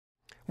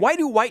Why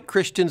do white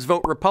Christians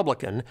vote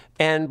Republican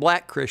and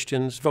black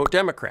Christians vote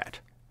Democrat?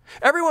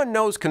 Everyone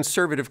knows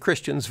conservative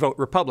Christians vote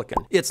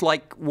Republican. It's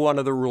like one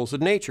of the rules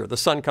of nature. The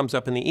sun comes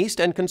up in the east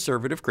and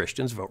conservative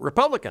Christians vote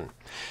Republican.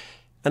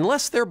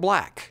 Unless they're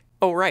black.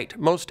 Oh, right,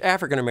 most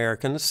African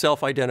Americans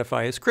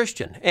self-identify as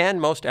Christian, and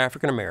most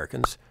African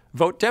Americans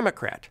vote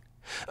Democrat.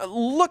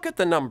 Look at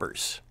the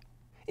numbers.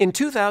 In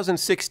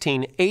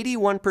 2016,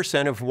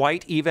 81% of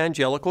white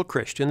evangelical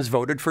Christians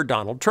voted for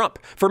Donald Trump.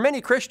 For many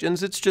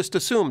Christians, it's just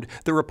assumed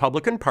the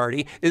Republican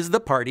Party is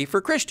the party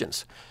for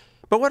Christians.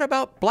 But what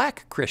about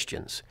black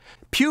Christians?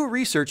 Pew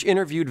Research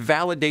interviewed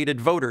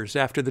validated voters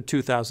after the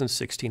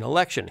 2016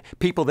 election.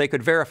 People they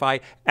could verify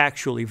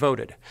actually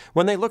voted.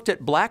 When they looked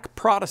at black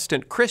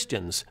Protestant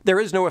Christians, there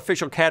is no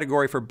official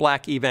category for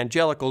black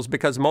evangelicals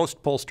because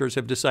most pollsters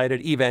have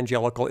decided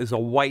evangelical is a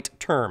white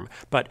term,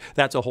 but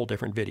that's a whole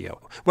different video.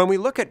 When we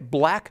look at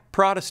black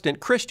Protestant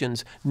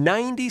Christians,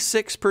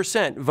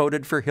 96%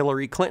 voted for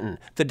Hillary Clinton,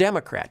 the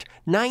Democrat.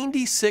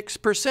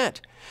 96%.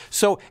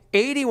 So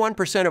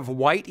 81% of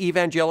white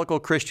evangelical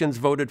Christians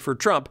voted for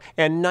Trump,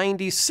 and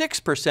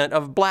 96%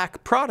 of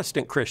black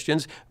Protestant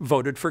Christians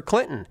voted for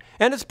Clinton.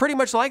 And it's pretty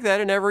much like that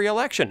in every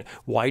election.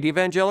 White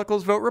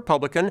evangelicals vote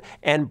Republican,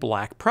 and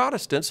black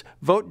Protestants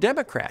vote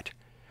Democrat.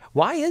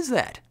 Why is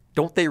that?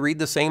 Don't they read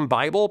the same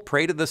Bible,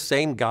 pray to the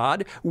same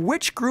God?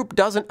 Which group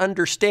doesn't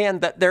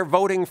understand that they're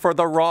voting for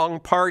the wrong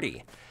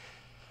party?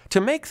 To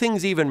make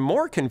things even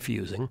more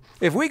confusing,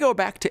 if we go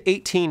back to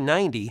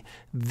 1890,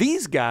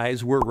 these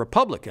guys were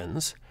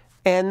Republicans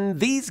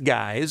and these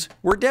guys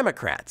were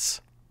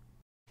Democrats.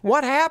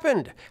 What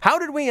happened? How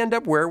did we end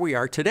up where we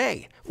are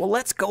today? Well,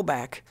 let's go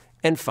back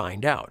and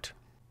find out.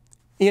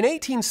 In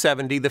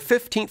 1870, the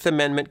 15th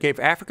Amendment gave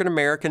African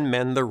American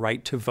men the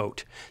right to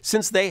vote.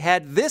 Since they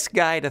had this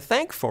guy to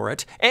thank for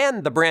it,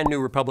 and the brand new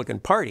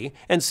Republican Party,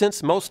 and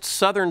since most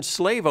Southern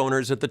slave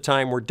owners at the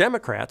time were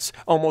Democrats,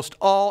 almost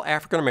all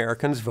African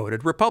Americans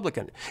voted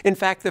Republican. In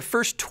fact, the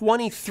first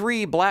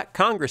 23 black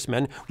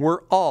congressmen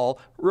were all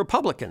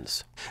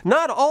Republicans.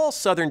 Not all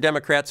Southern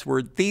Democrats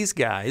were these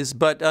guys,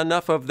 but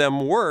enough of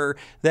them were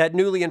that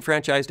newly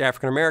enfranchised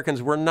African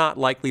Americans were not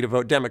likely to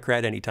vote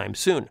Democrat anytime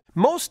soon.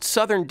 Most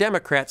Southern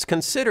Democrats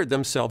considered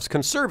themselves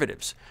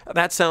conservatives.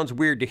 That sounds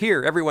weird to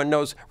hear. Everyone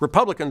knows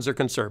Republicans are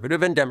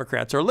conservative and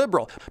Democrats are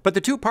liberal. But the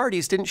two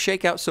parties didn't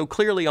shake out so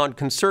clearly on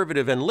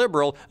conservative and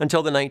liberal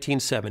until the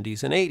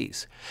 1970s and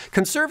 80s.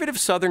 Conservative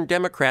Southern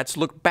Democrats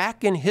look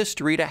back in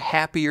history to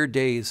happier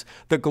days,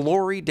 the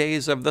glory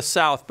days of the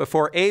South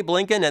before Abe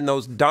Lincoln and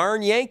those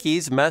darn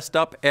Yankees messed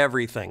up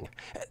everything.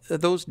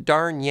 Those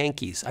darn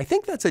Yankees. I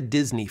think that's a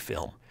Disney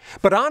film.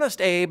 But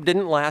Honest Abe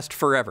didn't last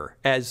forever,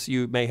 as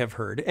you may have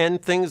heard,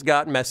 and things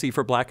got messy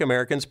for black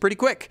Americans pretty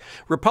quick.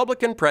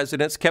 Republican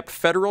presidents kept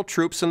federal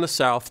troops in the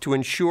South to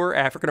ensure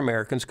African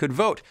Americans could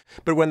vote.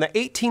 But when the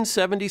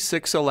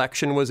 1876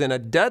 election was in a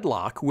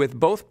deadlock, with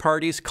both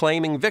parties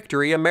claiming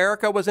victory,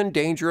 America was in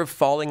danger of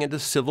falling into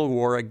civil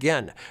war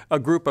again. A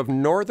group of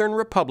Northern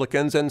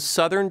Republicans and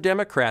Southern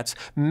Democrats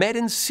met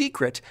in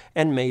secret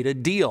and made a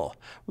deal.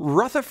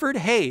 Rutherford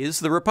Hayes,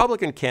 the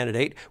Republican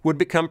candidate, would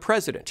become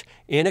president.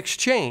 In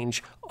exchange,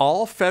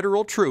 all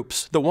federal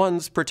troops, the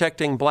ones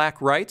protecting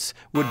black rights,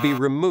 would be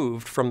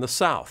removed from the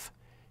South.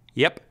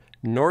 Yep,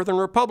 Northern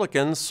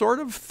Republicans sort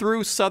of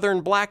threw Southern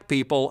black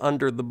people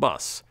under the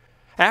bus.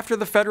 After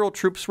the federal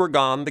troops were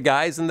gone, the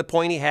guys in the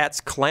pointy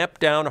hats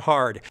clamped down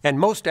hard, and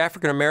most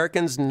African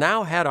Americans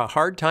now had a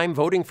hard time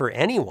voting for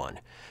anyone.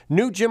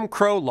 New Jim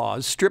Crow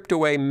laws stripped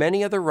away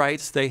many of the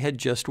rights they had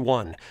just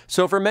won.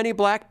 So for many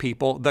black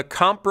people, the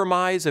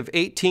Compromise of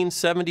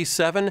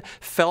 1877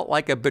 felt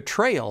like a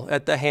betrayal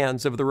at the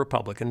hands of the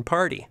Republican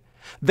Party.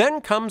 Then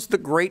comes the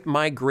Great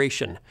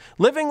Migration.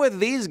 Living with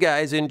these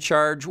guys in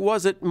charge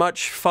wasn't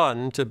much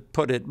fun, to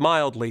put it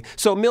mildly,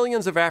 so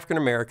millions of African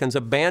Americans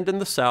abandoned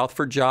the South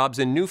for jobs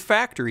in new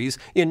factories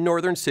in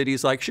northern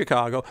cities like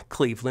Chicago,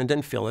 Cleveland,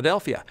 and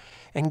Philadelphia.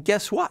 And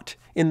guess what?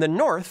 In the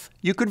North,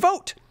 you could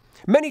vote.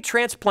 Many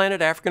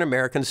transplanted African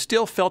Americans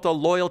still felt a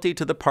loyalty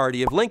to the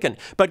party of Lincoln,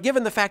 but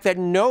given the fact that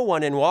no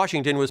one in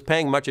Washington was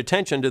paying much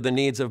attention to the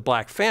needs of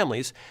black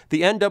families,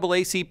 the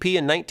NAACP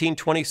in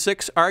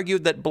 1926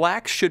 argued that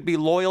blacks should be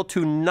loyal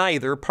to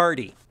neither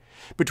party.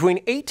 Between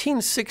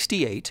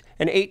 1868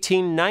 and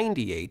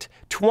 1898,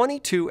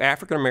 22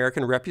 African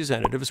American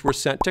representatives were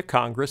sent to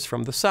Congress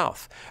from the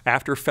South.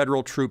 After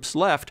federal troops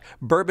left,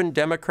 Bourbon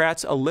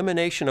Democrats'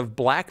 elimination of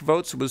black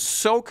votes was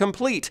so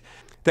complete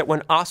that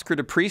when Oscar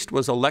DePriest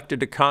was elected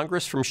to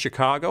Congress from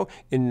Chicago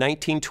in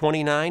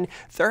 1929,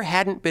 there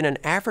hadn't been an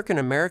African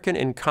American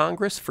in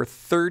Congress for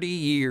 30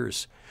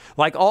 years.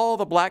 Like all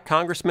the black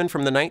congressmen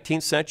from the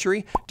 19th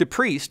century,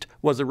 DePriest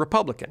was a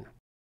Republican.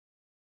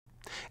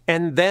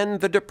 And then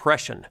the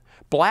Depression.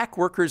 Black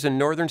workers in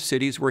northern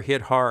cities were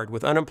hit hard,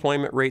 with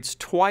unemployment rates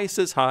twice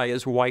as high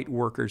as white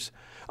workers.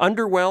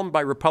 Underwhelmed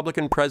by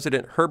Republican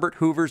President Herbert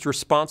Hoover's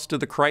response to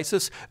the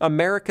crisis,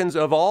 Americans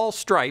of all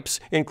stripes,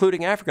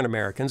 including African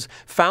Americans,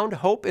 found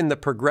hope in the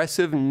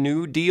progressive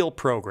New Deal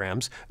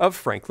programs of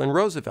Franklin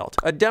Roosevelt,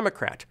 a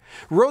Democrat.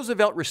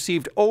 Roosevelt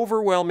received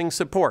overwhelming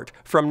support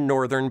from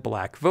northern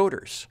black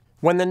voters.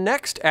 When the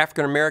next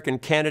African-American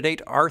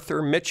candidate,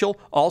 Arthur Mitchell,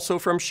 also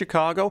from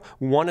Chicago,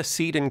 won a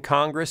seat in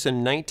Congress in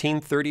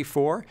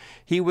 1934,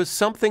 he was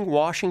something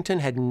Washington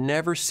had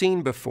never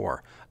seen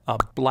before, a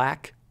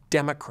black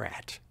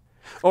Democrat.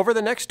 Over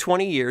the next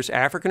 20 years,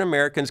 African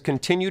Americans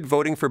continued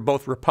voting for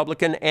both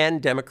Republican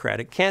and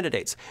Democratic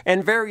candidates,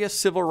 and various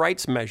civil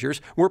rights measures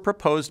were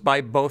proposed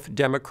by both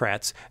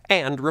Democrats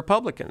and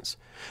Republicans.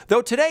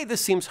 Though today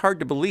this seems hard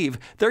to believe,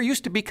 there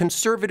used to be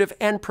conservative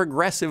and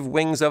progressive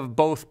wings of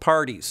both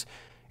parties.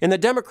 In the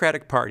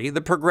Democratic Party,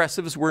 the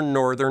progressives were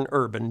northern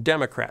urban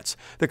Democrats.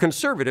 The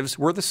conservatives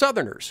were the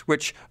Southerners,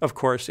 which, of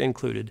course,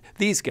 included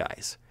these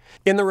guys.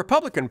 In the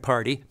Republican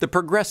Party, the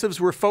progressives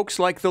were folks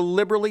like the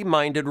liberally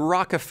minded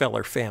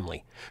Rockefeller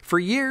family. For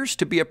years,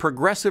 to be a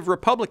progressive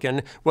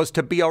Republican was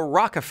to be a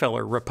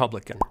Rockefeller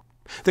Republican.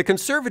 The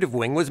conservative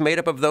wing was made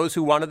up of those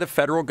who wanted the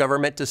federal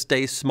government to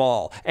stay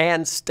small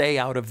and stay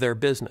out of their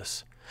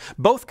business.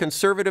 Both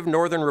conservative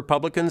Northern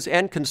Republicans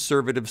and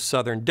conservative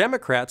Southern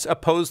Democrats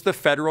opposed the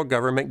federal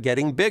government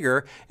getting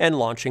bigger and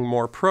launching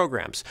more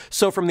programs.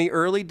 So from the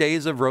early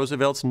days of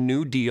Roosevelt's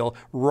New Deal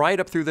right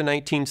up through the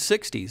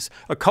 1960s,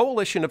 a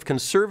coalition of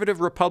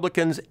conservative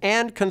Republicans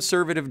and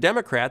conservative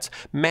Democrats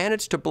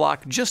managed to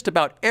block just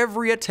about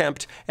every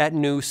attempt at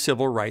new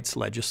civil rights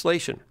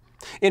legislation.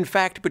 In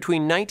fact,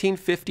 between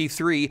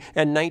 1953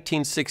 and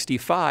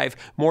 1965,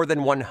 more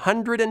than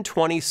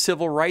 120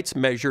 civil rights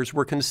measures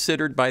were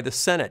considered by the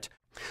Senate.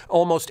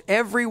 Almost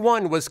every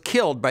one was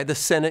killed by the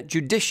Senate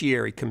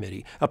Judiciary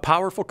Committee, a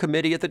powerful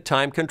committee at the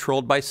time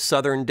controlled by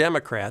Southern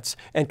Democrats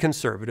and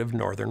conservative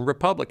Northern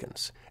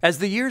Republicans. As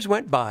the years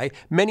went by,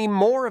 many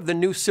more of the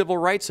new civil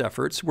rights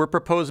efforts were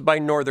proposed by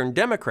Northern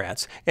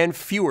Democrats and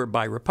fewer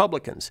by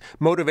Republicans,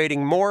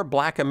 motivating more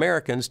black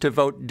Americans to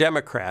vote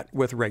Democrat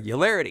with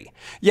regularity.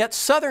 Yet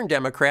Southern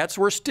Democrats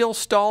were still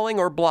stalling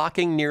or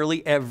blocking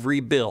nearly every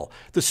bill.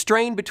 The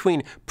strain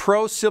between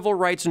pro-civil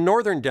rights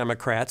Northern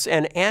Democrats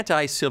and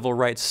anti-civil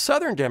rights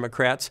Southern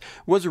Democrats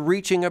was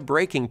reaching a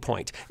breaking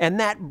point, and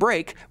that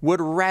break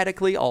would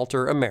radically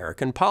alter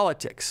American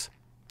politics.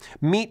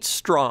 Meet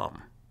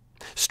Strom.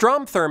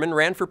 Strom Thurmond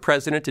ran for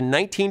president in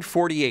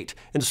 1948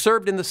 and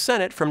served in the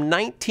Senate from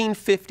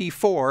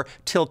 1954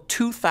 till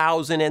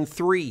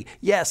 2003.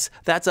 Yes,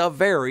 that's a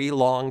very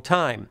long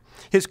time.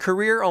 His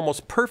career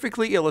almost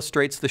perfectly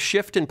illustrates the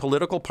shift in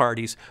political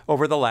parties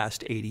over the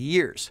last 80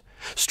 years.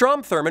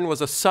 Strom Thurmond was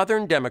a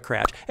Southern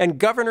Democrat and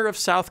governor of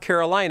South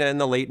Carolina in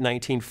the late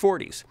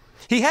 1940s.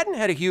 He hadn't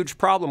had a huge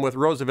problem with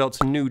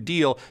Roosevelt's New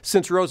Deal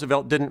since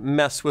Roosevelt didn't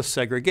mess with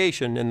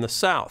segregation in the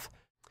South.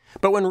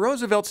 But when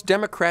Roosevelt's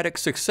Democratic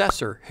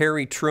successor,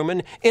 Harry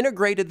Truman,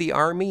 integrated the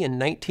Army in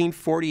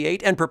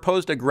 1948 and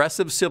proposed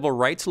aggressive civil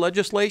rights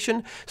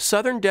legislation,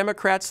 Southern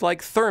Democrats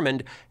like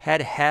Thurmond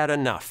had had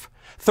enough.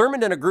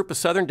 Thurmond and a group of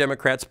Southern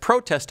Democrats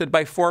protested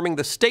by forming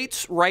the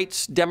States'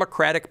 Rights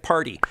Democratic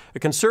Party, a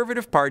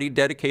conservative party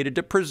dedicated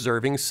to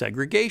preserving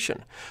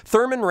segregation.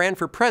 Thurmond ran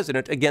for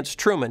president against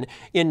Truman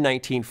in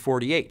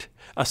 1948.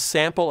 A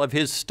sample of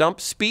his stump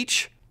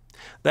speech: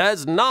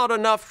 "There's not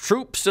enough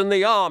troops in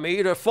the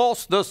Army to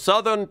force the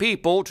Southern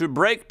people to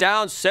break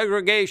down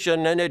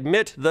segregation and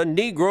admit the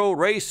Negro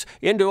race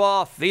into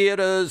our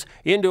theaters,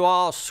 into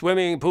our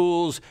swimming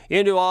pools,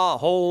 into our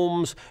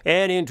homes,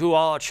 and into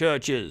our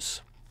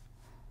churches."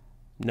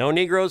 No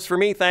Negroes for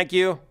me, thank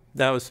you.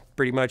 That was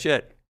pretty much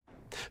it.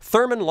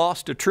 Thurmond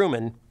lost to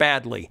Truman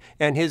badly,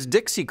 and his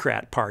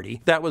Dixiecrat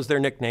Party, that was their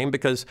nickname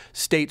because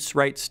States'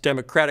 Rights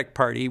Democratic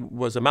Party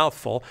was a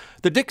mouthful,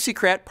 the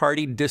Dixiecrat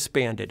Party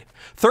disbanded.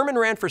 Thurmond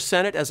ran for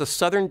Senate as a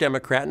Southern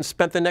Democrat and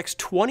spent the next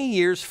 20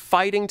 years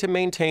fighting to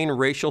maintain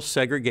racial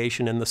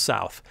segregation in the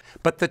South.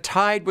 But the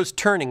tide was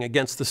turning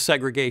against the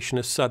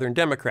segregationist Southern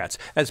Democrats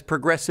as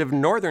progressive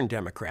Northern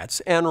Democrats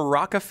and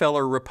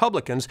Rockefeller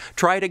Republicans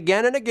tried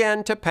again and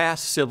again to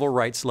pass civil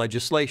rights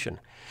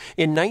legislation.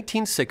 In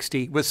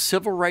 1960, with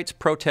civil rights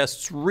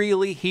protests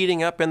really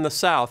heating up in the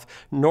South,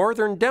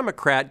 Northern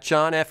Democrat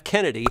John F.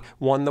 Kennedy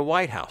won the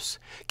White House.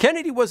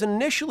 Kennedy was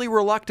initially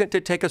reluctant to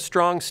take a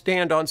strong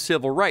stand on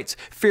civil rights,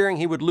 fearing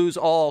he would lose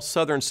all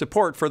Southern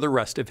support for the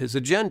rest of his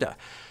agenda.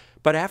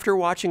 But after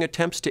watching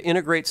attempts to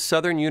integrate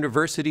Southern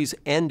universities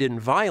end in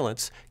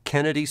violence,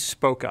 Kennedy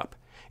spoke up.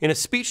 In a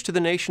speech to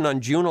the nation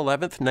on June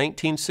 11,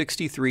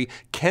 1963,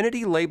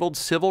 Kennedy labeled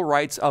civil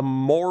rights a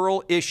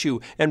moral issue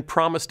and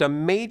promised a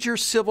major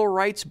civil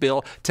rights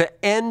bill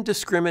to end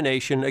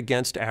discrimination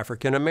against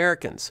African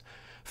Americans.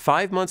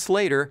 5 months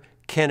later,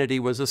 Kennedy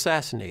was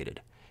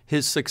assassinated.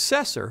 His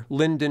successor,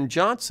 Lyndon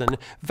Johnson,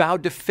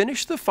 vowed to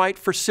finish the fight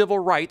for civil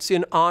rights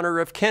in honor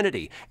of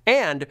Kennedy.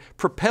 And,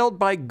 propelled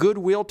by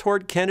goodwill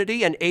toward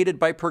Kennedy and aided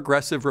by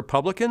progressive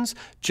Republicans,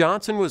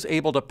 Johnson was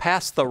able to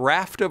pass the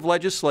raft of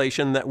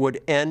legislation that would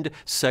end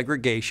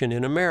segregation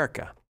in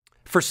America.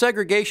 For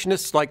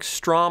segregationists like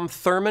Strom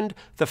Thurmond,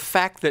 the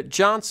fact that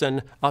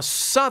Johnson, a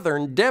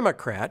Southern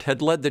Democrat,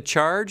 had led the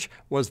charge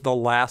was the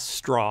last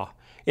straw.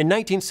 In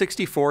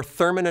 1964,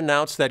 Thurmond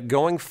announced that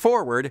going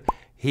forward,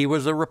 he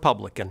was a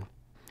Republican.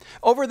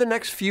 Over the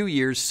next few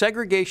years,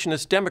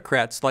 segregationist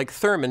Democrats like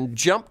Thurmond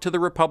jumped to the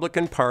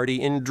Republican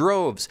Party in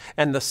droves,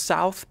 and the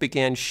South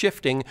began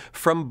shifting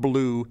from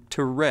blue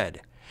to red.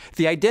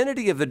 The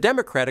identity of the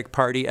Democratic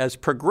Party as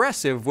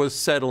progressive was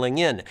settling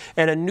in,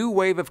 and a new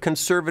wave of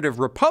conservative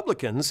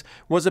Republicans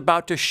was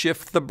about to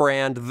shift the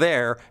brand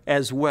there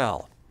as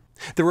well.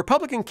 The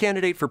Republican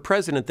candidate for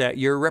president that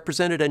year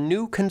represented a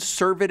new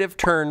conservative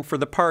turn for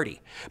the party.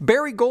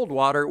 Barry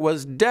Goldwater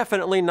was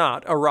definitely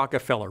not a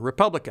Rockefeller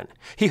Republican.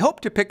 He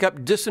hoped to pick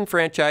up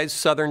disenfranchised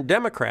Southern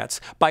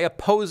Democrats by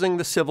opposing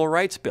the Civil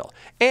Rights Bill,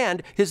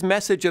 and his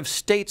message of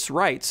states'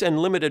 rights and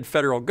limited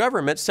federal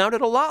government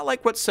sounded a lot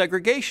like what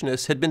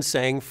segregationists had been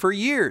saying for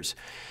years.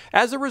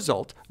 As a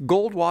result,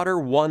 Goldwater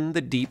won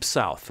the Deep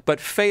South, but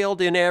failed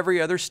in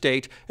every other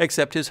state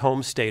except his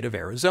home state of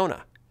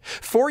Arizona.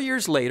 4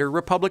 years later,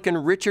 Republican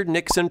Richard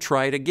Nixon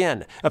tried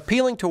again,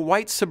 appealing to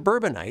white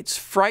suburbanites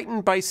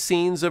frightened by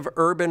scenes of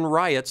urban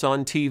riots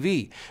on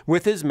TV,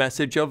 with his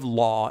message of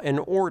law and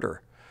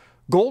order.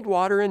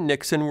 Goldwater and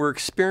Nixon were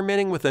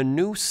experimenting with a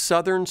new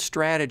Southern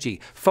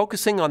strategy,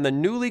 focusing on the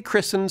newly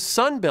christened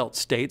Sunbelt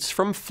states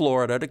from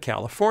Florida to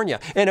California,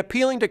 and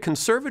appealing to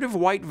conservative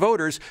white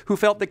voters who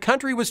felt the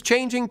country was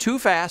changing too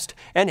fast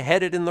and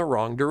headed in the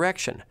wrong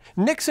direction.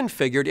 Nixon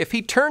figured if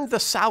he turned the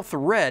South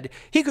red,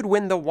 he could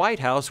win the White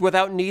House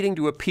without needing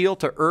to appeal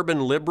to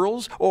urban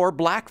liberals or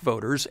black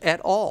voters at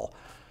all.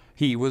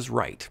 He was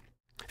right.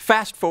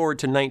 Fast forward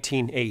to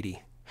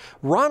 1980.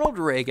 Ronald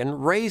Reagan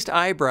raised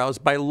eyebrows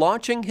by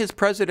launching his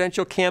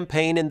presidential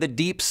campaign in the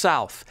Deep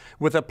South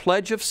with a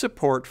pledge of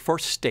support for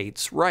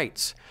states'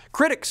 rights.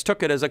 Critics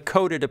took it as a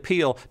coded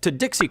appeal to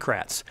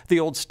Dixiecrats, the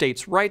old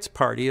states' rights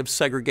party of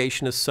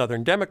segregationist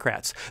Southern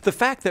Democrats. The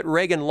fact that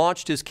Reagan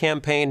launched his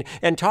campaign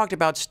and talked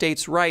about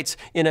states' rights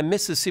in a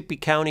Mississippi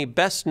county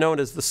best known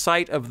as the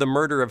site of the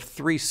murder of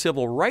 3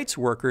 civil rights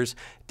workers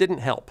didn't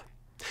help.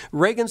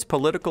 Reagan's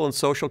political and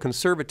social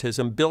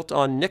conservatism built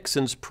on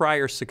Nixon's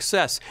prior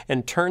success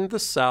and turned the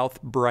South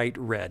bright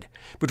red.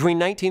 Between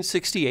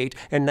 1968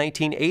 and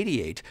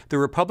 1988, the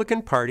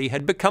Republican Party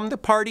had become the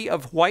party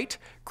of white,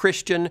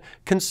 Christian,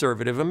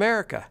 conservative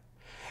America.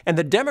 And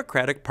the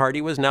Democratic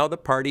Party was now the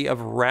party of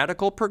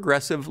radical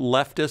progressive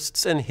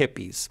leftists and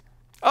hippies.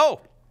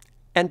 Oh,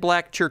 and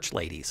black church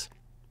ladies.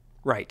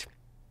 Right.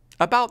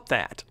 About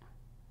that.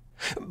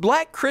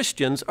 Black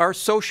Christians are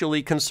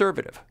socially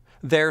conservative.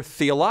 They're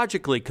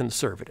theologically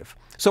conservative.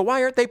 So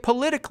why aren't they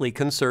politically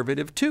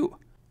conservative too?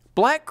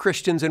 Black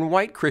Christians and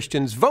white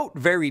Christians vote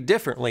very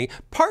differently,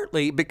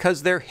 partly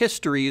because their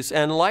histories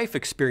and life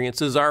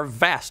experiences are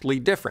vastly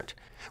different.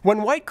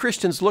 When white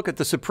Christians look at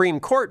the Supreme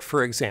Court,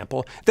 for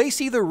example, they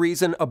see the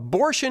reason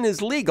abortion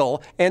is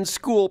legal and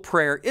school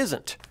prayer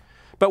isn't.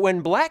 But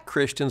when black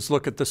Christians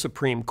look at the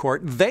Supreme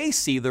Court, they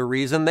see the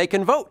reason they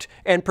can vote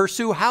and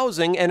pursue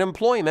housing and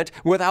employment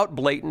without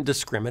blatant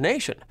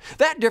discrimination.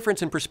 That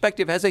difference in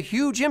perspective has a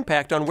huge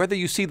impact on whether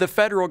you see the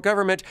federal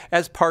government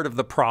as part of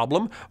the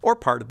problem or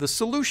part of the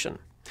solution.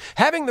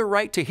 Having the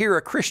right to hear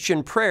a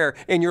Christian prayer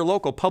in your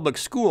local public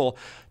school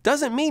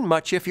doesn't mean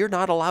much if you're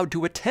not allowed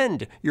to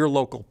attend your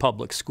local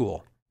public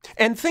school.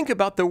 And think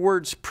about the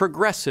words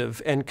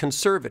progressive and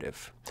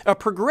conservative. A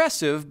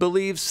progressive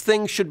believes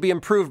things should be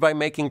improved by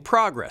making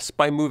progress,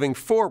 by moving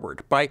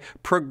forward, by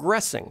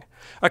progressing.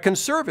 A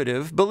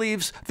conservative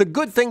believes the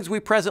good things we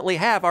presently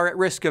have are at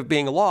risk of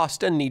being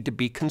lost and need to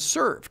be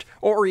conserved,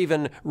 or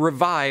even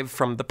revived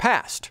from the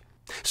past.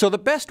 So the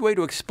best way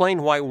to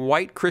explain why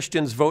white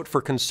Christians vote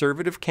for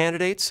conservative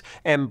candidates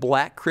and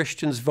black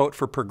Christians vote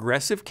for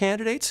progressive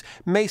candidates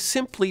may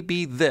simply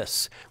be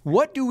this.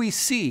 What do we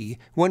see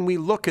when we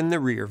look in the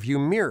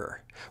rearview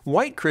mirror?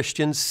 White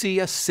Christians see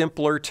a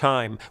simpler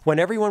time, when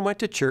everyone went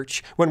to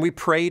church, when we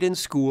prayed in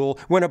school,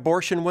 when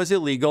abortion was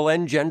illegal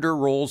and gender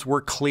roles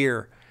were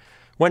clear.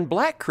 When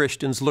black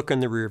Christians look in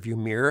the rearview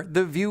mirror,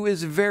 the view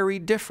is very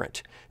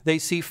different. They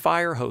see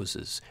fire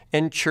hoses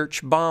and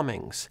church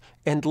bombings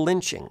and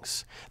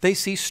lynchings. They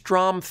see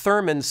Strom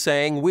Thurmond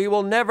saying, "We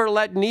will never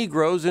let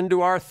Negroes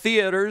into our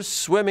theaters,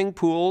 swimming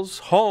pools,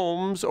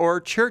 homes, or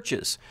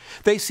churches."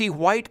 They see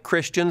white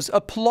Christians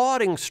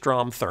applauding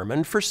Strom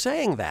Thurmond for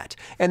saying that,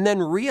 and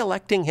then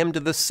re-electing him to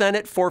the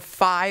Senate for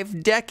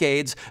 5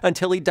 decades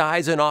until he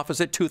dies in office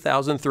at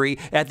 2003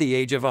 at the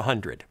age of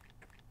 100.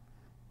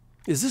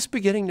 Is this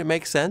beginning to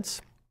make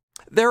sense?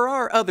 There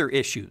are other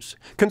issues.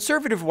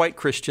 Conservative white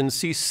Christians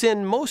see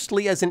sin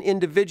mostly as an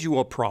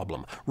individual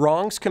problem,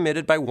 wrongs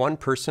committed by one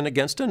person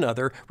against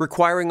another,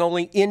 requiring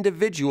only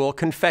individual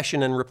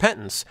confession and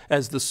repentance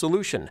as the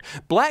solution.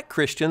 Black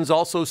Christians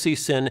also see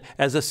sin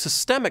as a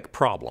systemic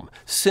problem,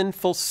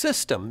 sinful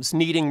systems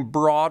needing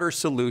broader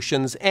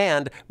solutions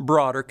and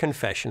broader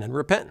confession and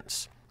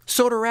repentance.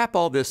 So to wrap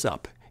all this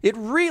up, it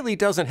really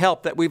doesn't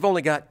help that we've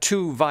only got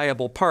two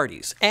viable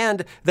parties,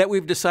 and that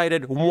we've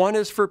decided one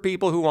is for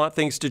people who want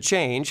things to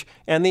change,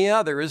 and the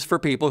other is for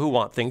people who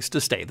want things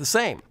to stay the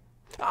same.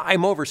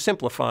 I'm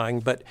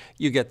oversimplifying, but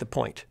you get the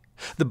point.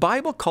 The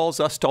Bible calls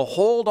us to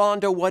hold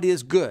on to what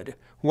is good,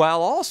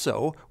 while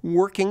also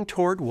working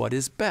toward what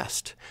is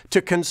best,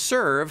 to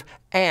conserve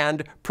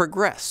and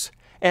progress.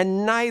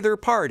 And neither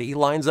party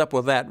lines up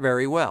with that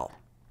very well.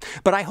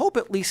 But I hope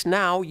at least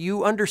now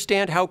you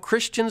understand how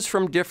Christians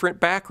from different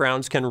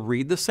backgrounds can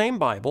read the same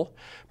Bible,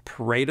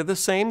 pray to the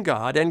same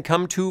God, and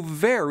come to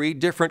very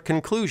different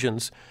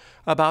conclusions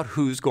about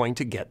who's going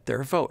to get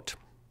their vote.